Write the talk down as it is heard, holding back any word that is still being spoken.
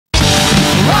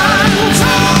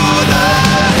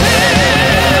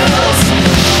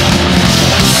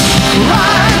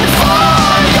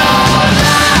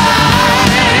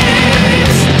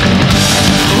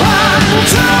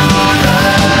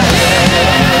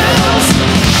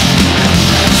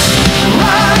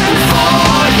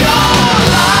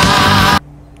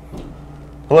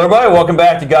Hello everybody, welcome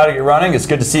back to Gotta Get Running. It's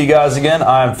good to see you guys again.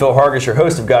 I'm Phil Hargis, your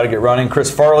host of Gotta Get Running.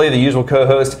 Chris Farley, the usual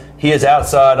co-host, he is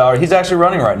outside. He's actually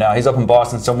running right now. He's up in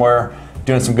Boston somewhere,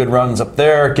 doing some good runs up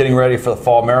there, getting ready for the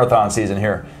fall marathon season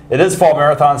here. It is fall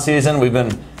marathon season. We've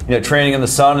been training in the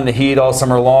sun and the heat all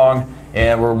summer long,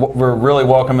 and we're really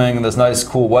welcoming this nice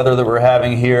cool weather that we're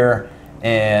having here.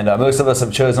 And most of us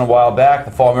have chosen a while back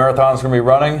the fall marathon is going to be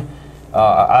running.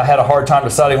 I had a hard time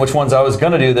deciding which ones I was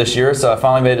going to do this year, so I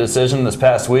finally made a decision this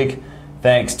past week,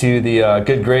 thanks to the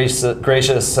good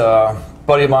gracious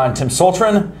buddy of mine, Tim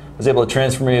Soltrin, was able to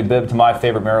transfer me a bib to my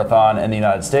favorite marathon in the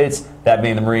United States, that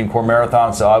being the Marine Corps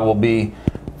Marathon. So I will be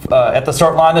at the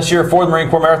start line this year for the Marine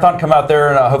Corps Marathon. Come out there,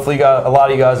 and hopefully a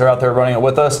lot of you guys are out there running it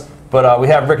with us. But we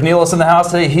have Rick Nealis in the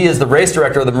house today. He is the race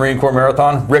director of the Marine Corps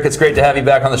Marathon. Rick, it's great to have you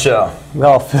back on the show.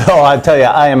 Well, Phil, I tell you,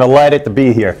 I am delighted to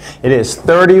be here. It is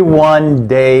 31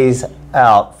 days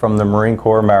out from the Marine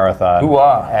Corps Marathon.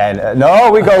 Ooh-ah. And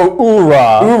no, we go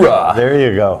oorah. Oorah. There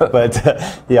you go. But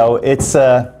it's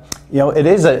it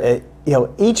is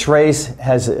each race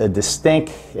has a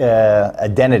distinct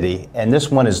identity, and this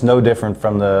one is no different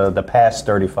from the past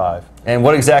 35. And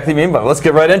what exactly do you mean by it? Let's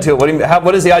get right into it.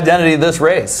 What is the identity of this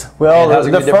race? Well,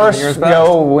 the first,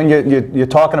 when you're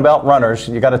talking about runners,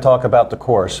 you got to talk about the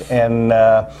course. And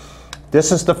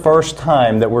this is the first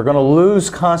time that we're going to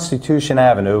lose Constitution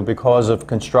Avenue because of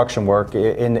construction work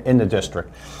in the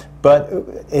district. But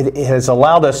it has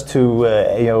allowed us to,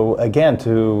 again,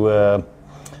 to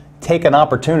take an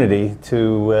opportunity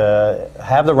to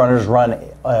have the runners run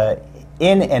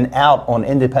in and out on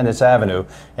Independence Avenue,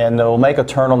 and they'll make a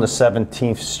turn on the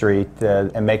 17th Street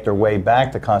and make their way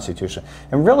back to Constitution.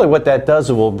 And really what that does is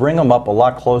it will bring them up a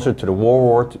lot closer to the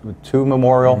World War II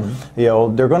Memorial.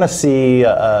 Mm-hmm. They're going to see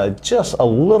just a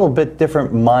little bit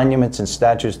different monuments and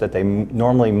statues that they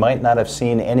normally might not have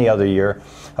seen any other year.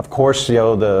 Of course,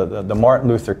 the Martin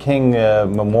Luther King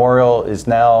Memorial is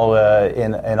now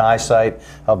in eyesight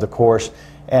of the course.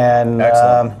 And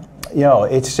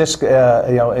it's just,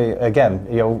 again,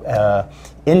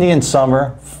 Indian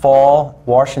summer, fall,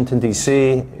 Washington,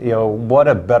 D.C., what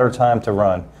a better time to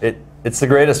run. It's the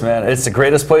greatest, man. It's the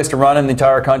greatest place to run in the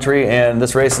entire country, and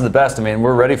this race is the best. I mean,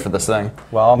 we're ready for this thing.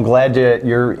 Well, I'm glad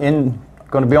you're going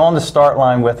to be on the start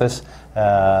line with us.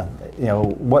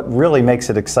 What really makes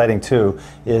it exciting, too,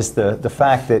 is the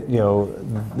fact that,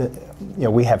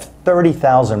 we have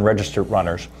 30,000 registered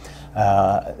runners.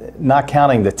 Not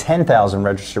counting the 10,000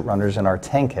 registered runners in our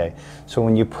 10K. So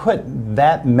when you put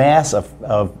that mass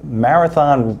of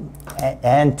marathon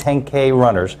and 10K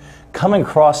runners coming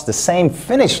across the same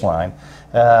finish line,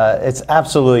 it's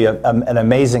absolutely an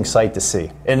amazing sight to see.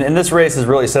 And this race is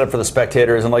really set up for the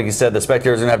spectators, and like you said, the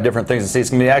spectators are going to have different things to see. It's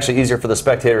going to be actually easier for the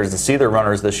spectators to see their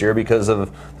runners this year because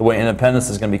of the way Independence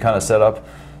is going to be kind of set up.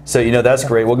 So, that's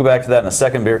great. We'll go back to that in a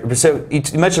second. So, you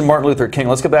mentioned Martin Luther King.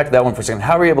 Let's go back to that one for a second.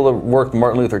 How were you able to work the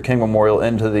Martin Luther King Memorial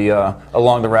into the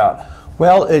along the route?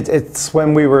 Well, it's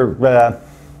when we were,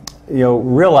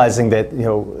 realizing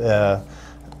that,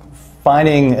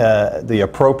 finding the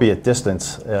appropriate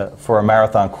distance for a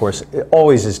marathon course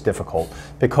always is difficult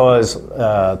because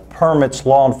permits,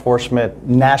 law enforcement,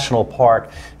 national park,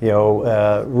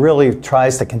 really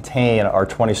tries to contain our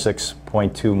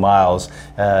 26.2 miles,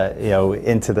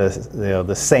 into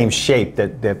the same shape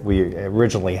that we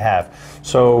originally have.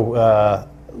 So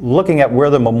looking at where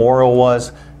the memorial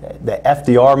was, the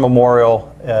FDR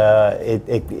Memorial,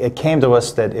 it came to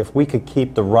us that if we could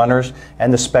keep the runners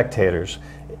and the spectators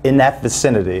in that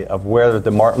vicinity of where the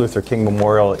Martin Luther King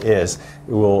Memorial is,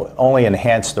 it will only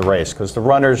enhance the race because the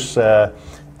runners, the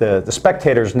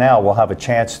spectators now will have a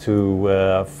chance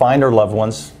to find their loved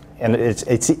ones. And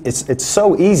it's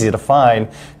so easy to find,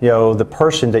 the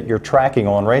person that you're tracking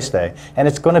on race day. And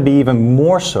it's going to be even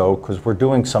more so because we're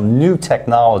doing some new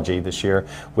technology this year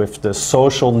with the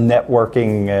social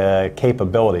networking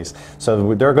capabilities.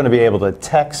 So they're going to be able to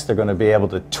text, they're going to be able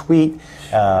to tweet,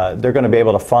 they're going to be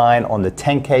able to find on the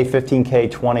 10K,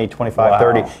 15K, 20, 25, wow.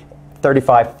 30,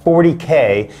 35,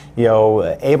 40K,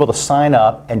 able to sign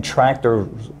up and track their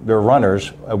runners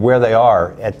where they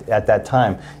are at that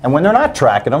time. And when they're not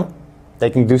tracking them, they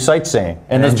can do sightseeing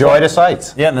and enjoy the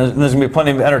sights. Yeah, and there's going to be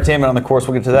plenty of entertainment on the course.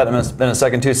 We'll get to that in a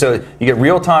second, too. So you get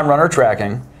real-time runner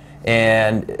tracking,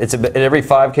 and it's at every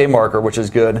 5K marker, which is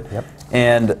good. Yep.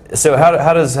 And so how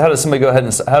does somebody go ahead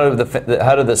and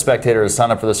how do the spectators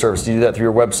sign up for the service? Do you do that through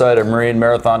your website or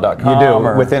marinemarathon.com? You do.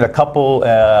 Or? Within a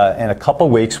couple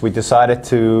weeks, we decided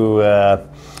to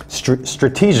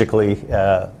strategically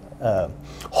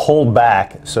hold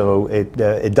back so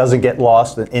it doesn't get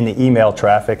lost in the email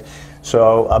traffic.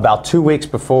 So about 2 weeks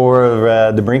before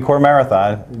the Marine Corps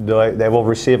Marathon, they will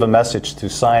receive a message to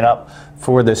sign up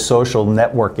for this social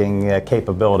networking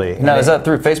capability. Now, is that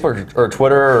through Facebook or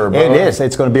Twitter or both? It is.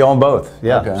 It's going to be on both.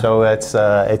 Yeah. Okay. So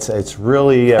it's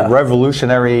really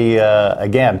revolutionary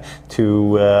again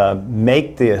to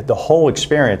make the whole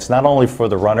experience, not only for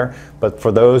the runner but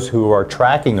for those who are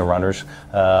tracking the runners,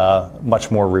 much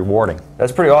more rewarding.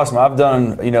 That's pretty awesome. I've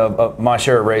done my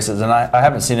share of races, and I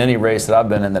haven't seen any race that I've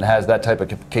been in that has that type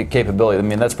of capability. I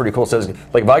mean, that's pretty cool. So,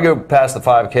 like, if I go past the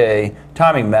 5K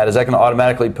timing, Matt, is that going to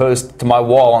automatically post to my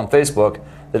wall on Facebook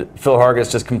that Phil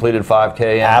Hargis just completed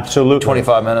 5K in Absolutely.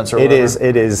 25 minutes or whatever?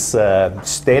 It is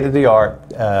state of the art.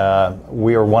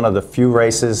 We are one of the few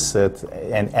races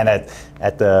and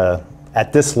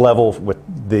at this level with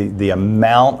the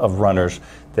amount of runners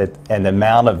and the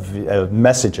amount of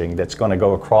messaging that's going to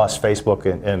go across Facebook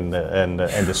and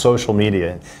the social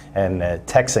media and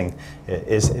texting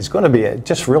is going to be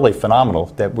just really phenomenal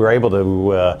that we're able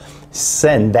to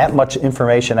send that much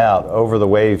information out over the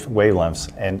wavelengths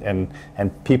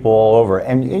and people all over.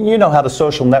 And you know how the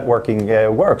social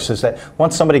networking works, is that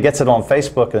once somebody gets it on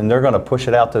Facebook and they're going to push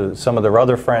it out to some of their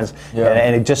other friends,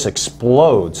 and it just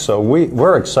explodes. So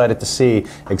we're excited to see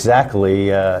exactly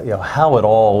how it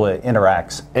all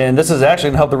interacts. And this is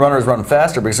actually going to help the runners run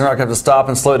faster because they're not going to have to stop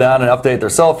and slow down and update their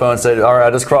cell phone and say, all right, I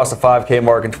just crossed the 5K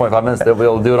mark in 25 minutes. They'll be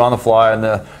able to do it on the fly, and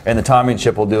the timing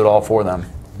chip will do it all for them.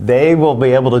 They will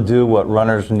be able to do what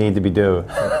runners need to be doing,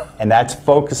 and that's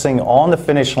focusing on the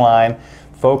finish line,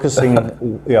 focusing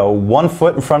 1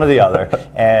 foot in front of the other,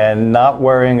 and not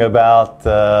worrying about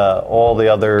all the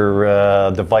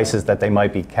other devices that they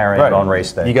might be carrying on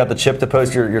race day. You got the chip to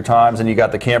post your times, and you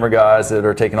got the camera guys that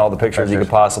are taking all the pictures you could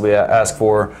possibly ask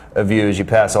for of you as you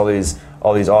pass all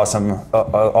the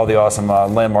awesome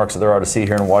landmarks that there are to see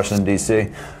here in Washington, D.C.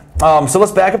 So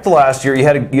let's back up to last year. You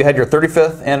had your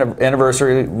 35th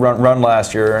anniversary run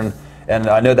last year, and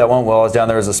I know that went well. I was down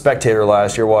there as a spectator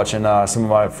last year watching some of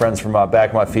my friends from Back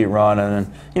of My Feet run,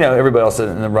 and everybody else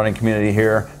in the running community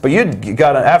here. But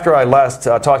after I last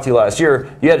talked to you last year,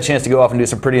 you had a chance to go off and do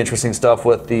some pretty interesting stuff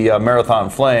with the Marathon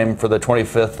Flame for the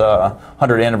 25th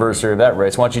 100th anniversary of that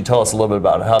race. Why don't you tell us a little bit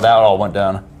about how that all went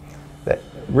down?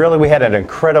 Really, we had an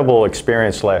incredible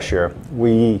experience last year.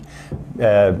 We,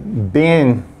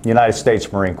 being United States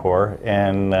Marine Corps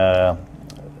and a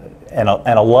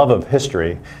love of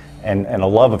history and a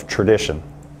love of tradition,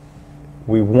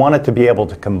 we wanted to be able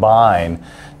to combine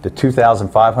the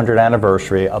 2,500th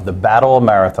anniversary of the Battle of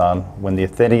Marathon when the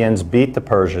Athenians beat the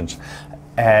Persians,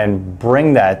 and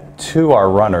bring that to our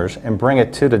runners and bring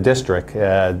it to the district,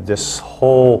 this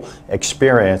whole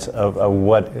experience of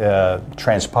what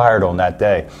transpired on that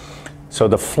day. So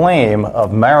the flame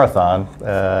of Marathon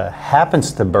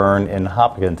happens to burn in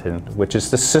Hopkinton, which is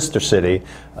the sister city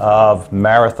of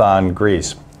Marathon,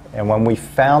 Greece. And when we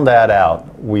found that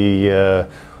out, we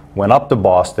went up to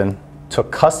Boston, took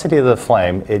custody of the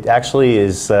flame. It actually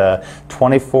is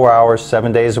 24 hours,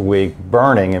 7 days a week,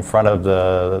 burning in front of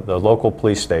the local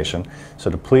police station. So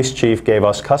the police chief gave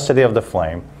us custody of the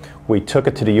flame. We took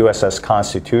it to the USS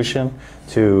Constitution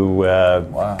to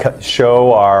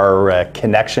show our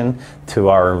connection to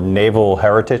our naval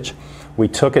heritage. We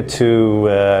took it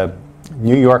to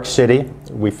New York City.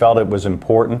 We felt it was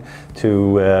important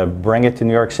to bring it to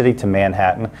New York City, to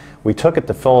Manhattan. We took it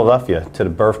to Philadelphia, to the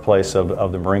birthplace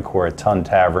of the Marine Corps at Tun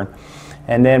Tavern,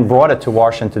 and then brought it to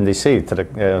Washington, D.C.,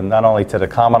 to not only to the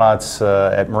commandants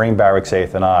at Marine Barracks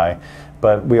 8th and I,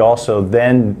 but we also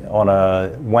then, on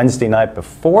a Wednesday night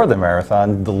before the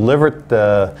marathon, delivered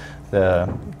the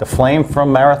flame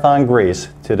from Marathon, Greece,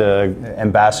 to the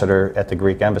ambassador at the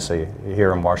Greek embassy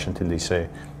here in Washington, D.C.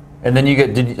 And then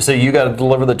so you got to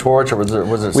deliver the torch, or was there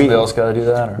somebody else got to do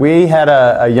that? Or? We had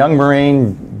a young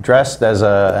Marine dressed as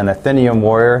an Athenian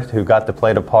warrior who got to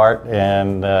play the part,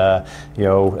 and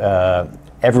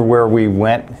everywhere we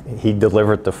went, he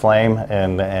delivered the flame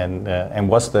and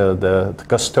was the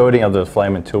custodian of the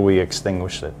flame until we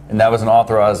extinguished it. And that was an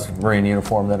authorized Marine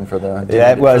uniform then for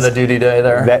the duty day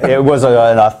there? It was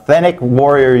an authentic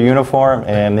warrior uniform,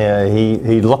 and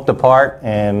he looked the part,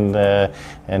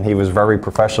 and he was very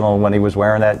professional when he was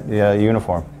wearing that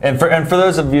uniform. And for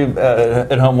those of you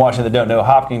at home watching that don't know,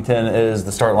 Hopkinton is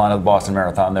the start line of the Boston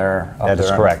Marathon there. That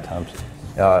is correct.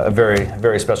 A very,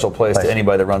 very special place to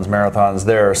anybody that runs marathons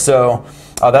there. So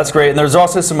that's great. And there's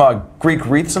also some Greek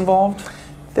wreaths involved?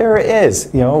 There is.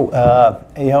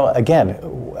 Again,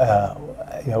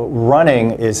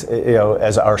 running is,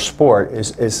 as our sport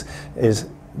is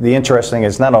the interesting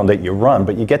is not only that you run,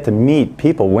 but you get to meet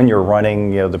people when you're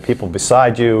running. The people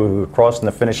beside you who are crossing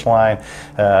the finish line.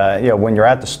 When you're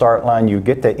at the start line, you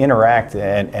get to interact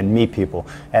and meet people.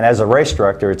 And as a race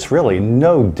director, it's really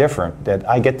no different that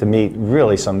I get to meet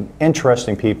really some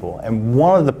interesting people. And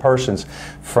one of the persons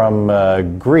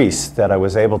from Greece that I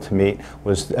was able to meet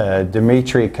was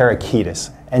Dimitri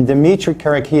Karakidis. And Dimitri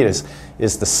Karakidis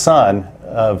is the son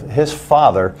of his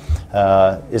father,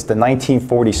 is the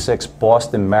 1946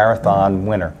 Boston Marathon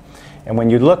winner. And when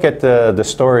you look at the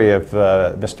story of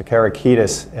Mr.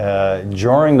 Karakidis,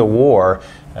 during the war,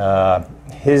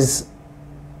 his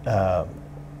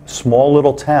small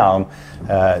little town,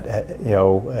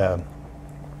 a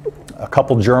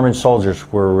couple German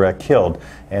soldiers were killed,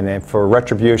 and then for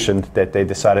retribution that they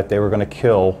decided they were going to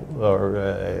kill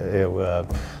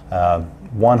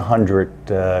 100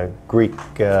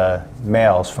 Greek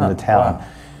males from the town. Wow.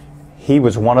 He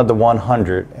was one of the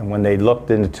 100, and when they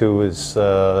looked into his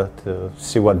to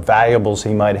see what valuables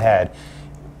he might had,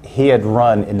 he had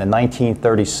run in the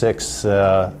 1936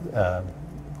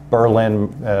 Berlin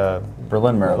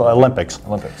Olympics.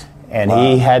 And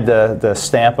he had the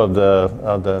stamp of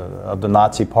the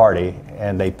Nazi Party,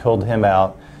 and they pulled him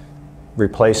out,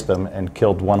 replaced him, and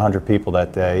killed 100 people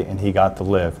that day, and he got to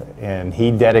live. And he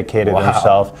dedicated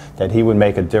himself that he would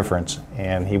make a difference.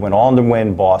 And he went on to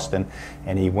win Boston,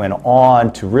 and he went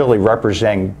on to really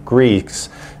represent Greeks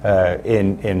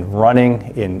in running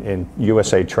in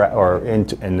USA or in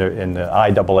the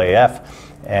IAAF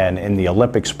and in the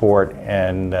Olympic sport.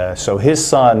 And so his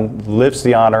son lives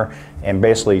the honor and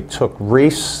basically took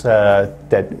reefs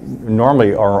that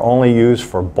normally are only used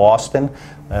for Boston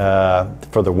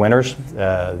for the winners.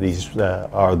 These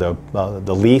are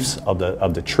the leaves of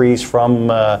the trees from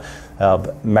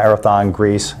Marathon,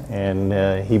 Greece,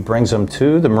 and he brings them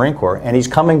to the Marine Corps, and he's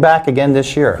coming back again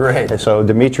this year. Great. And so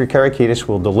Dimitri Karakidis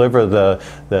will deliver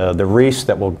the wreaths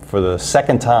that will, for the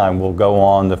second time, will go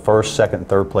on the first, second,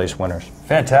 third place winners.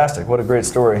 Fantastic! What a great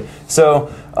story. So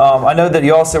I know that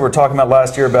you also were talking about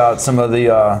last year about some of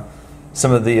the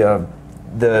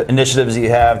initiatives you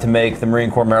have to make the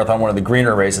Marine Corps Marathon one of the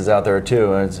greener races out there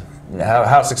too.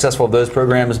 How successful have those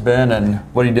programs been, and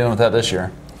what are you doing with that this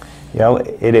year?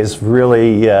 It is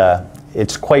really,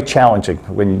 it's quite challenging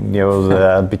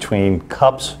when, between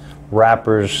cups,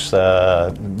 wrappers,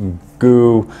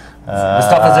 goo. The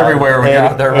stuff is everywhere when you're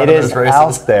out there running those races. It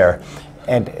is out there.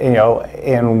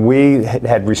 And we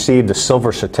had received a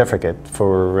silver certificate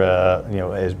for,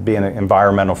 as being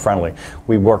environmental friendly.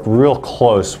 We worked real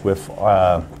close with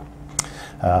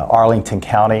Arlington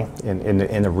County in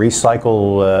the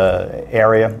recycle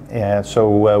area, and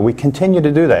so we continue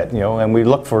to do that, and we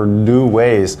look for new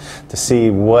ways to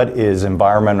see what is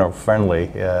environmental friendly,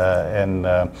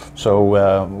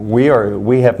 so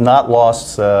we have not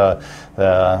lost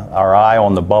our eye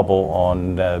on the bubble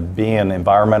on being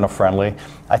environmental friendly.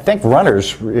 I think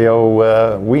runners, we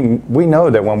know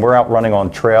that when we're out running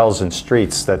on trails and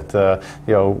streets that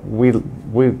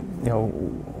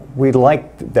we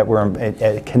like that we're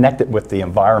connected with the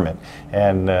environment,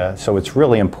 and so it's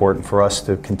really important for us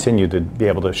to continue to be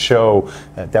able to show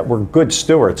that we're good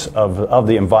stewards of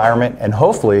the environment, and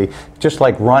hopefully, just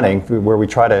like running, where we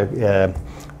try to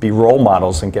be role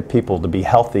models and get people to be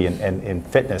healthy and in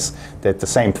fitness, that the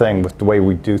same thing with the way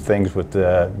we do things with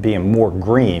being more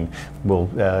green will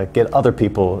get other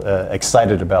people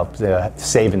excited about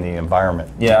saving the environment.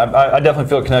 Yeah, I definitely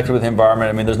feel connected with the environment.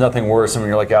 I mean, there's nothing worse than when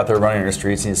you're like out there running in the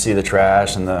streets and you see the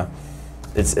trash and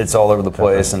it's all over the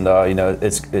place, and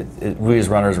we as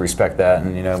runners respect that,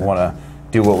 and want to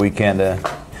do what we can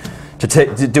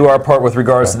to do our part with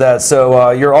regards to that.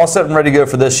 So you're all set and ready to go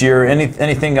for this year.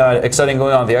 Anything exciting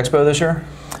going on at the Expo this year?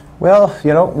 Well,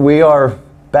 we are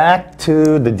back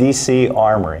to the DC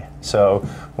Armory. So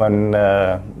when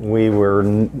we were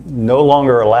no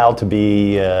longer allowed to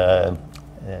be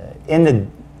in the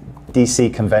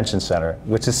DC Convention Center,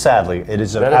 which is sadly, it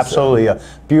is absolutely a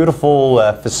beautiful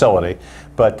facility.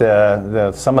 But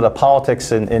some of the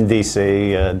politics in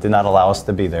DC did not allow us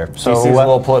to be there. So DC's a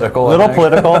little political.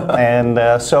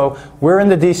 And so we're in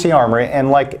the DC Armory, and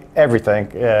like everything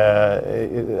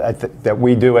that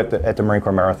we do at the Marine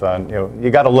Corps Marathon,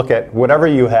 you got to look at whatever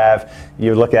you have.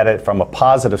 You look at it from a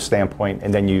positive standpoint,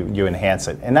 and then you enhance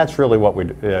it. And that's really what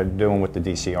we're doing with the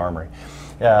DC Armory.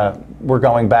 We're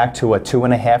going back to a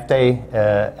 2.5-day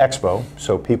expo,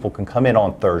 so people can come in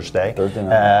on Thursday,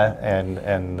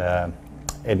 night.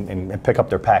 and pick up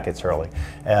their packets early.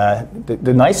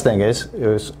 The nice thing is it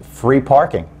was free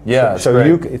parking. Yeah,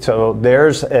 so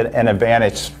there's an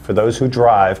advantage for those who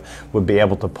drive, would be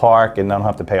able to park and not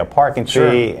have to pay a parking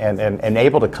fee, and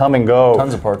able to come and go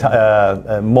tons of parking.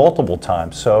 multiple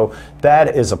times. So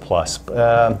that is a plus.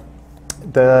 We're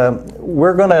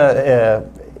gonna.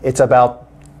 It's about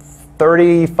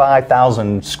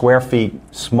 35,000 square feet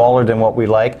smaller than what we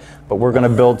like, but we're going to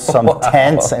build some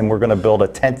tents, and we're going to build a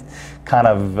tent kind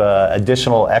of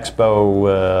additional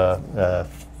expo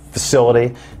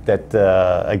facility that,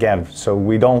 again,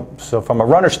 so from a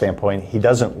runner standpoint, he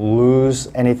doesn't lose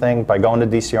anything by going to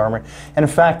DC Armory. And in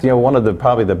fact, one of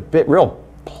probably the real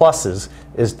pluses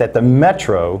is that the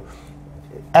Metro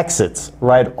exits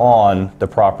right on the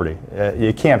property.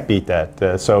 You can't beat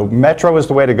that. So Metro is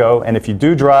the way to go, and if you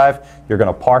do drive, you're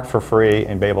going to park for free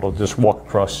and be able to just walk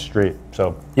across the street.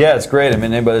 So yeah, it's great. I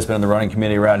mean, anybody that's been in the running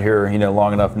community around here,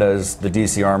 long enough knows the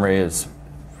DC Armory is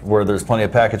where there's plenty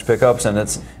of package pickups, and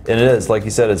it is, like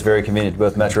you said, it's very convenient to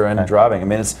both Metro and driving. I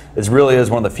mean, it really is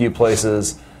one of the few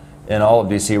places in all of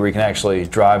DC where you can actually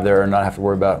drive there and not have to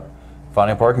worry about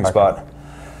finding a parking spot.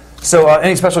 So,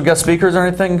 any special guest speakers or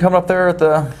anything coming up there at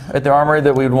the Armory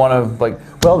that we would want to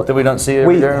that we don't see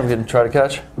every there and we can try to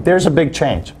catch? There's a big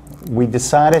change. We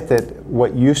decided that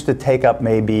what used to take up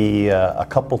maybe a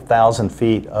couple thousand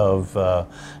feet of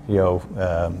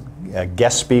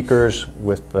guest speakers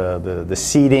with the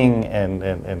seating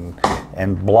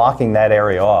and blocking that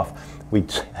area off, we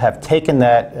have taken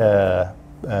that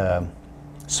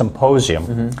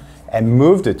symposium and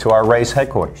moved it to our race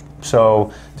headquarters.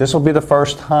 So this will be the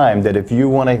first time that if you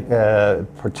want to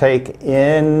partake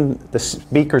in the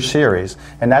speaker series,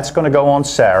 and that's going to go on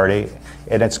Saturday,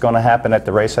 and it's going to happen at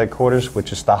the race headquarters,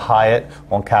 which is the Hyatt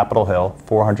on Capitol Hill,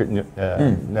 400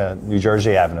 New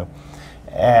Jersey Avenue.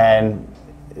 And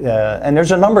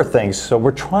there's a number of things. So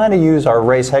we're trying to use our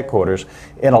race headquarters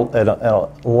in a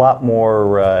lot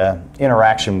more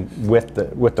interaction with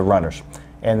the runners.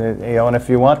 And and if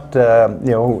you want,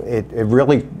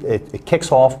 it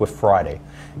kicks off with Friday,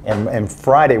 and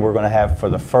Friday we're going to have for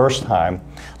the first time.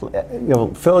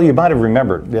 Phil, you might have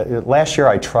remembered last year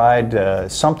I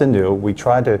tried something new. We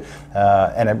tried to,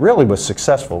 and it really was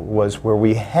successful. Was where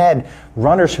we had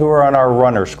runners who are on our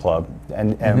runners club,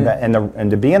 and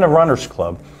to be in a runners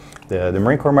club, the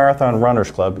Marine Corps Marathon Runners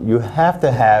Club, you have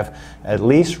to have at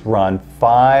least run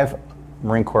 5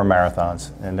 Marine Corps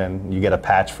marathons, and then you get a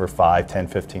patch for 5, 10,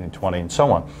 15, and 20, and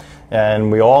so on.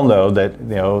 And we all know that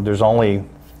there's only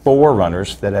 4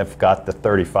 runners that have got the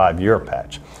 35-year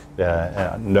patch.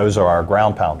 And those are our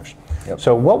ground pounders. Yep.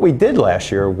 So what we did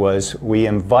last year was we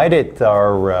invited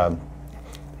our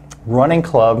running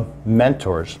club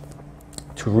mentors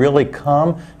to really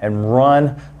come and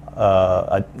run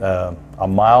a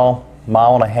mile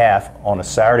and a half on a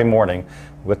Saturday morning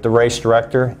with the race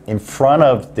director in front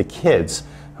of the kids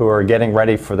who are getting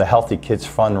ready for the Healthy Kids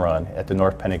Fun Run at the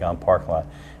North Pentagon parking lot.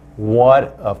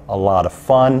 What a lot of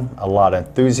fun, a lot of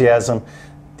enthusiasm.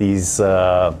 These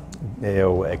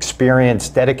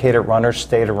experienced, dedicated runners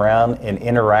stayed around and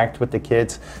interact with the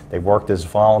kids. They worked as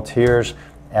volunteers.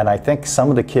 And I think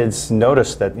some of the kids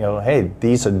noticed that, hey,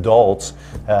 these adults,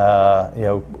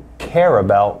 care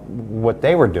about what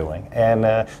they were doing.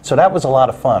 And so that was a lot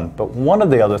of fun. But one of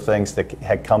the other things that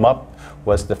had come up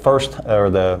was the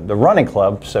running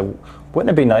club said,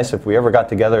 wouldn't it be nice if we ever got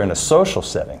together in a social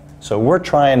setting? So we're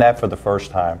trying that for the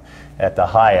first time at the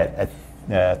Hyatt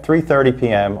at 3:30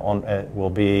 p.m.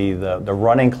 Will be the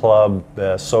running club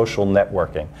social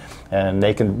networking. And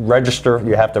they can register.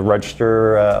 You have to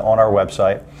register on our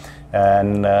website.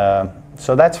 And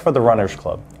so that's for the Runners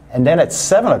Club. And then at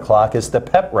 7 o'clock is the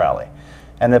pep rally.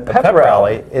 And the pep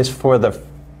rally is for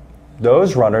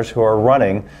those runners who are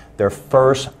running their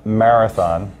first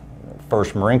marathon,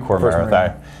 first Marine Corps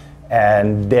marathon.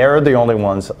 And they're the only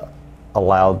ones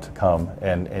allowed to come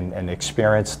and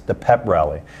experience the pep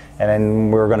rally. And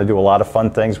then we're going to do a lot of fun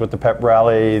things with the pep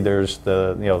rally. There's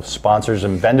the sponsors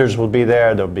and vendors will be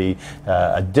there. There'll be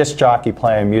a disc jockey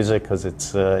playing music because it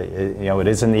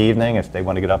is in the evening if they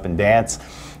want to get up and dance.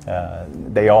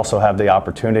 They also have the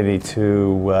opportunity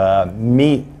to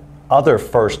meet other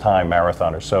first-time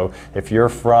marathoners. So if you're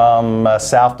from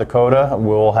South Dakota,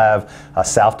 we'll have a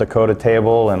South Dakota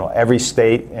table, and every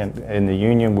state in the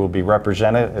Union will be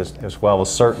represented, as well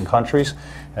as certain countries.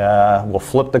 We'll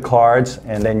flip the cards,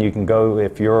 and then you can go,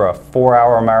 if you're a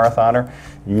 4-hour marathoner,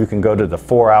 you can go to the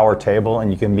 4-hour table,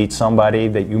 and you can meet somebody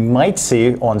that you might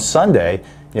see on Sunday,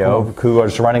 who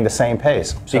is running the same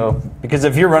pace. So, because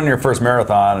if you're running your first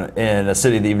marathon in a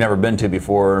city that you've never been to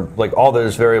before, like all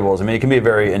those variables, I mean, it can be a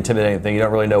very intimidating thing. You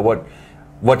don't really know what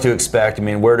what to expect. I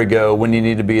mean, where to go, when you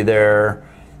need to be there.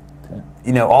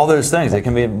 You know, all those things. It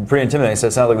can be pretty intimidating. So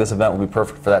it sounds like this event will be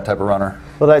perfect for that type of runner.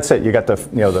 Well, that's it. You got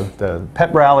the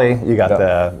pep rally. You got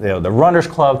the runners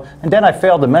club, and then I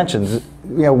failed to mention,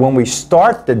 when we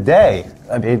start the day.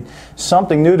 I mean,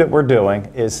 something new that we're doing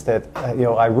is that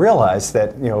I realize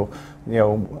that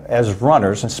as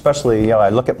runners, especially I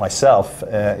look at myself,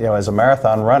 as a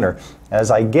marathon runner. As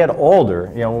I get older,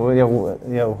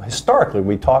 historically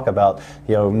we talk about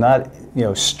not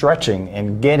stretching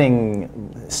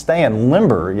and staying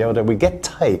limber, that we get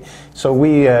tight. So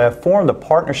we formed a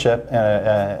partnership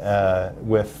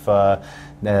with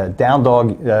Down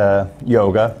Dog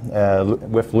Yoga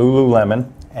with Lululemon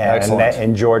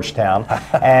in Georgetown,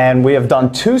 and we have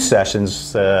done 2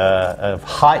 sessions of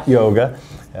hot yoga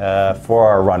for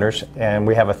our runners, and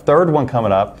we have a third one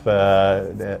coming up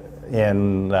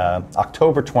in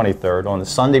October 23rd, on the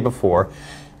Sunday before.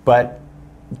 But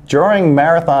during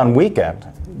marathon weekend,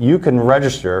 you can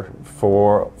register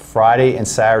for Friday and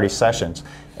Saturday sessions.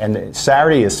 And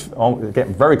Saturday is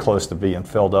getting very close to being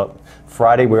filled up.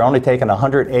 Friday, we're only taking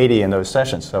 180 in those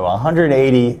sessions. So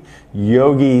 180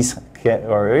 yogis,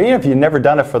 or even if you've never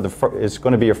done it it's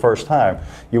going to be your first time,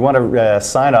 you want to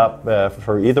sign up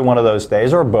for either one of those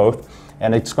days or both.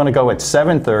 And it's going to go at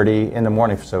 7:30 in the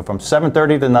morning. So from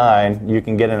 7:30 to 9, you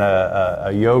can get in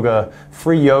a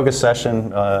free yoga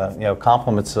session,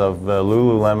 compliments of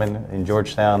Lululemon in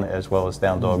Georgetown, as well as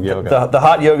Down Dog Yoga. The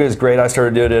hot yoga is great. I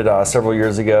started doing it several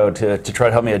years ago to try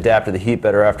to help me adapt to the heat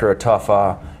better after a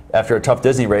tough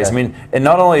Disney race. I mean, and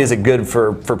not only is it good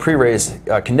for pre-race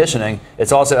conditioning,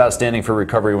 it's also outstanding for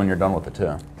recovery when you're done with it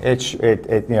too.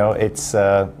 It's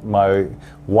my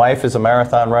wife is a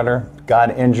marathon runner,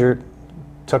 got injured,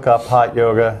 took up hot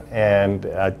yoga, and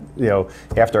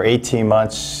after 18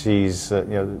 months, she's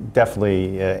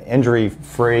definitely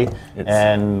injury-free,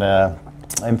 and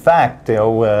in fact,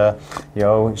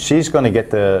 she's going to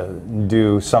get to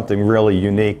do something really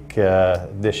unique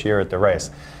this year at the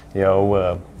race.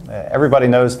 Everybody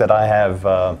knows that I have,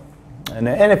 and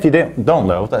if you don't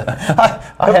know,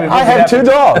 I have 2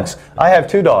 dogs. I have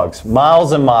 2 dogs,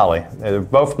 Miles and Molly. They're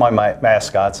both my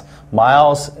mascots.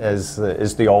 Miles is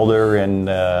the older and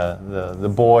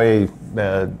the boy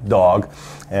dog,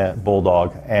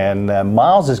 bulldog, and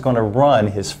Miles is going to run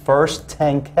his first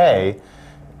 10K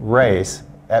race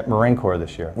at Marine Corps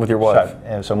this year. With your wife?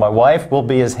 So my wife will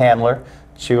be his handler.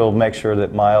 She will make sure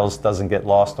that Miles doesn't get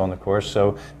lost on the course.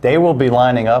 So they will be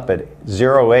lining up at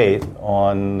 08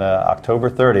 on October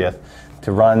 30th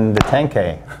to run the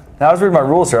 10K. Now, I was reading my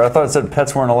rules here. I thought it said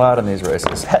pets weren't allowed in these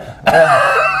races.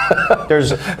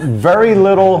 There's very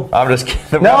little. I'm just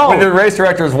kidding. No. The race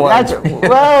director's wife.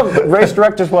 Race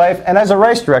director's wife. And as a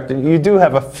race director, you do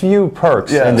have a few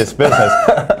perks in this business.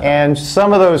 And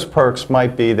some of those perks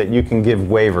might be that you can give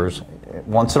waivers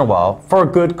once in a while for a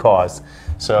good cause.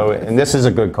 So, and this is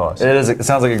a good cause. It is. It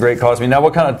sounds like a great cause. I mean, now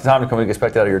what kind of time can we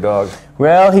expect out of your dog?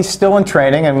 Well, he's still in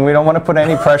training, and we don't want to put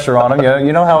any pressure on him.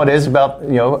 You know how it is about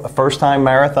first-time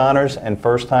marathoners and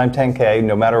first-time 10K.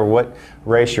 No matter what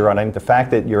race you're running, the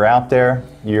fact that you're out there,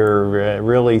 you're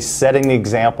really setting the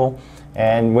example.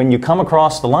 And when you come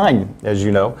across the line, as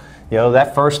you know,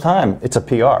 that first time, it's a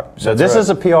PR. So this is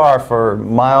a PR for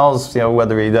Miles,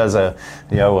 whether he does a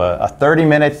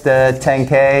 30-minute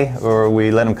 10K or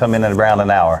we let him come in at around an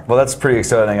hour. Well, that's pretty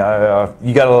exciting.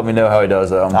 You got to let me know how he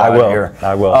does. I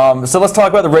will. So let's talk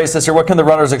about the race this year. What can the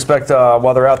runners expect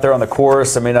while they're out there on the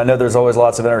course? I mean, I know there's always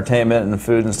lots of entertainment and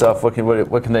food and stuff. What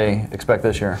can they expect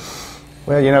this year?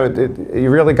 Well, you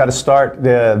really got to start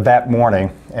that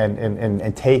morning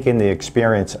and take in the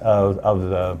experience of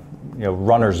the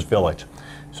runner's village.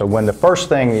 So when the first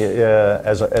thing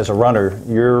as a runner,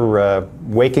 you're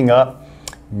waking up,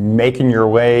 making your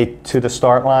way to the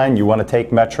start line. You want to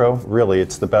take Metro. Really,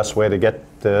 it's the best way to get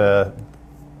to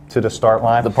the start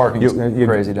line. The parking is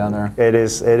crazy down there. It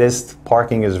is.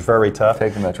 Parking is very tough.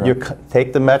 Take the Metro. You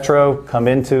take the Metro, come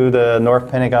into the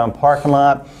North Pentagon parking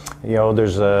lot.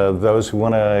 There's those who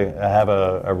want to have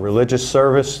a religious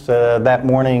service that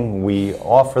morning. We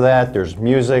offer that. There's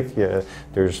music.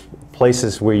 There's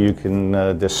places where you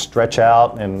can just stretch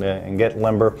out and get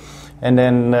limber. And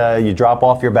then you drop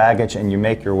off your baggage and you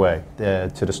make your way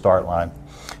to the start line.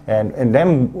 And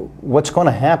then what's going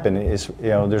to happen is,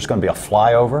 there's going to be a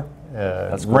flyover.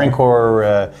 That's cool. Marine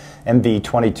Corps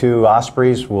MV-22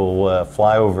 Ospreys will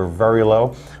fly over very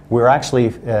low. We're actually,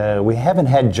 we haven't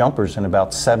had jumpers in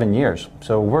about 7 years.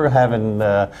 So we're having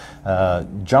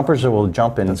jumpers that will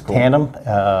jump in tandem.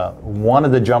 One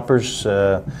of the jumpers,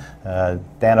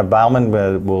 Dana Bauman,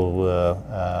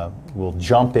 will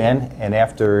jump in, and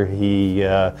after he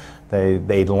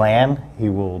they land. He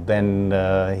will then,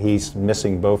 he's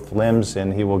missing both limbs,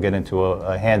 and he will get into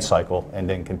a hand cycle and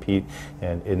then compete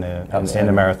in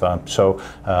the marathon. So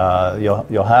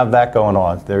you'll have that going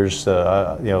on. There's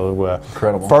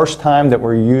incredible. First time that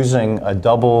we're using a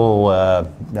double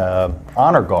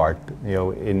honor guard,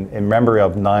 in memory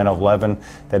of 9/11.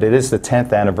 That it is the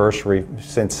 10th anniversary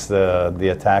since the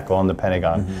attack on the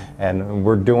Pentagon, and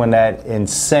we're doing that in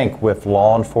sync with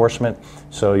law enforcement.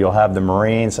 So you'll have the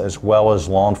Marines as well as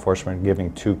law enforcement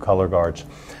giving 2 color guards.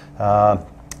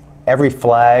 Every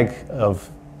flag of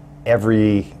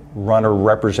every runner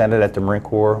represented at the Marine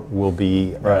Corps will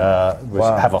be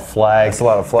have a flag. That's a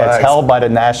lot of flags. It's held by the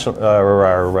national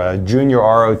our junior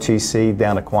ROTC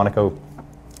down at Quantico,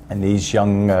 and these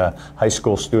young high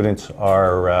school students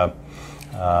are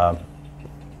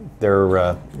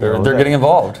they're getting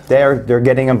involved. They're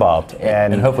getting involved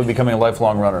and hopefully becoming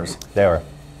lifelong runners. They are.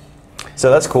 So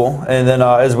that's cool. And then,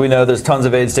 as we know, there's tons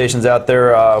of aid stations out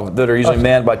there that are usually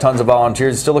manned by tons of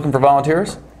volunteers. Still looking for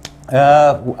volunteers?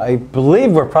 I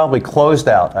believe we're probably closed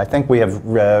out. I think we have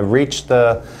reached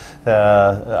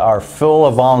our full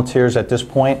of volunteers at this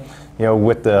point.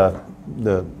 With the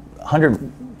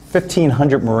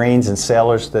 1,500 Marines and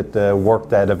sailors that worked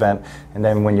that event, and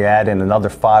then when you add in another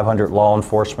 500 law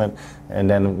enforcement, and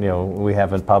then we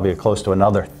have probably close to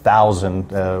another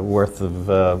 1,000 worth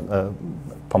of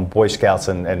from Boy Scouts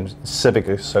and civic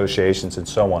associations and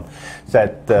so on,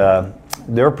 that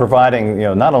they're providing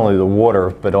not only the water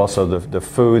but also the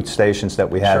food stations that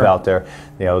we have out there.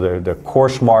 They're the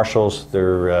course marshals.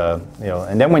 They're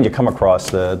and then when you come across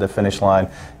the finish line,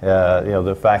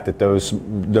 the fact that those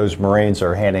Marines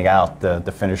are handing out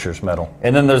the finishers medal.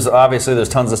 And then there's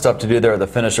tons of stuff to do there at the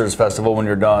Finishers Festival when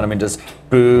you're done. I mean, just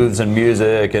booths and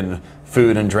music and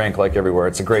food and drink like everywhere.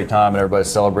 It's a great time, and everybody's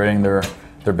celebrating their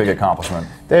big accomplishment.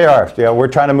 They are. We're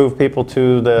trying to move people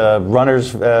to the Runners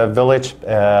Village,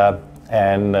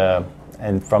 and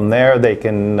from there they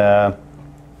can,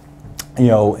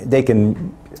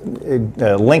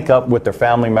 link up with their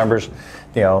family members.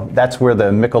 That's where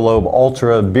the Michelob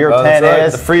Ultra beer tent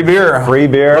is. The free beer. Free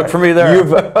beer. Look for me there.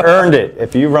 You've earned it.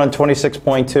 If you run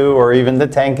 26.2 or even the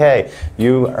 10K,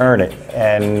 you earn it.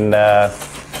 And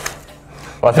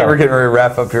well, I think we're getting ready to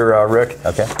wrap up here, Rick.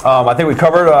 Okay. I think we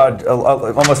covered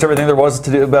almost everything there was to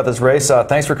do about this race.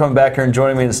 Thanks for coming back here and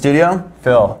joining me in the studio.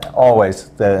 Phil, always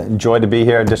enjoy to be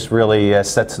here. This really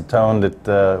sets the tone that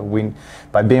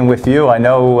by being with you, I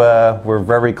know we're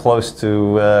very close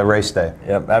to race day.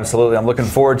 Yep, absolutely. I'm looking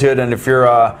forward to it. And if you're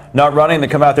not running, then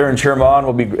come out there and cheer them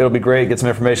on. It'll be great. Get some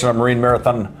information on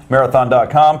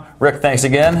MarineMarathon.com. Rick, thanks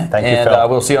again. Thank you, Phil.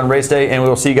 And we'll see you on race day, and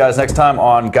we'll see you guys next time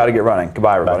on Gotta Get Running.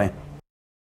 Goodbye, everybody. Bye.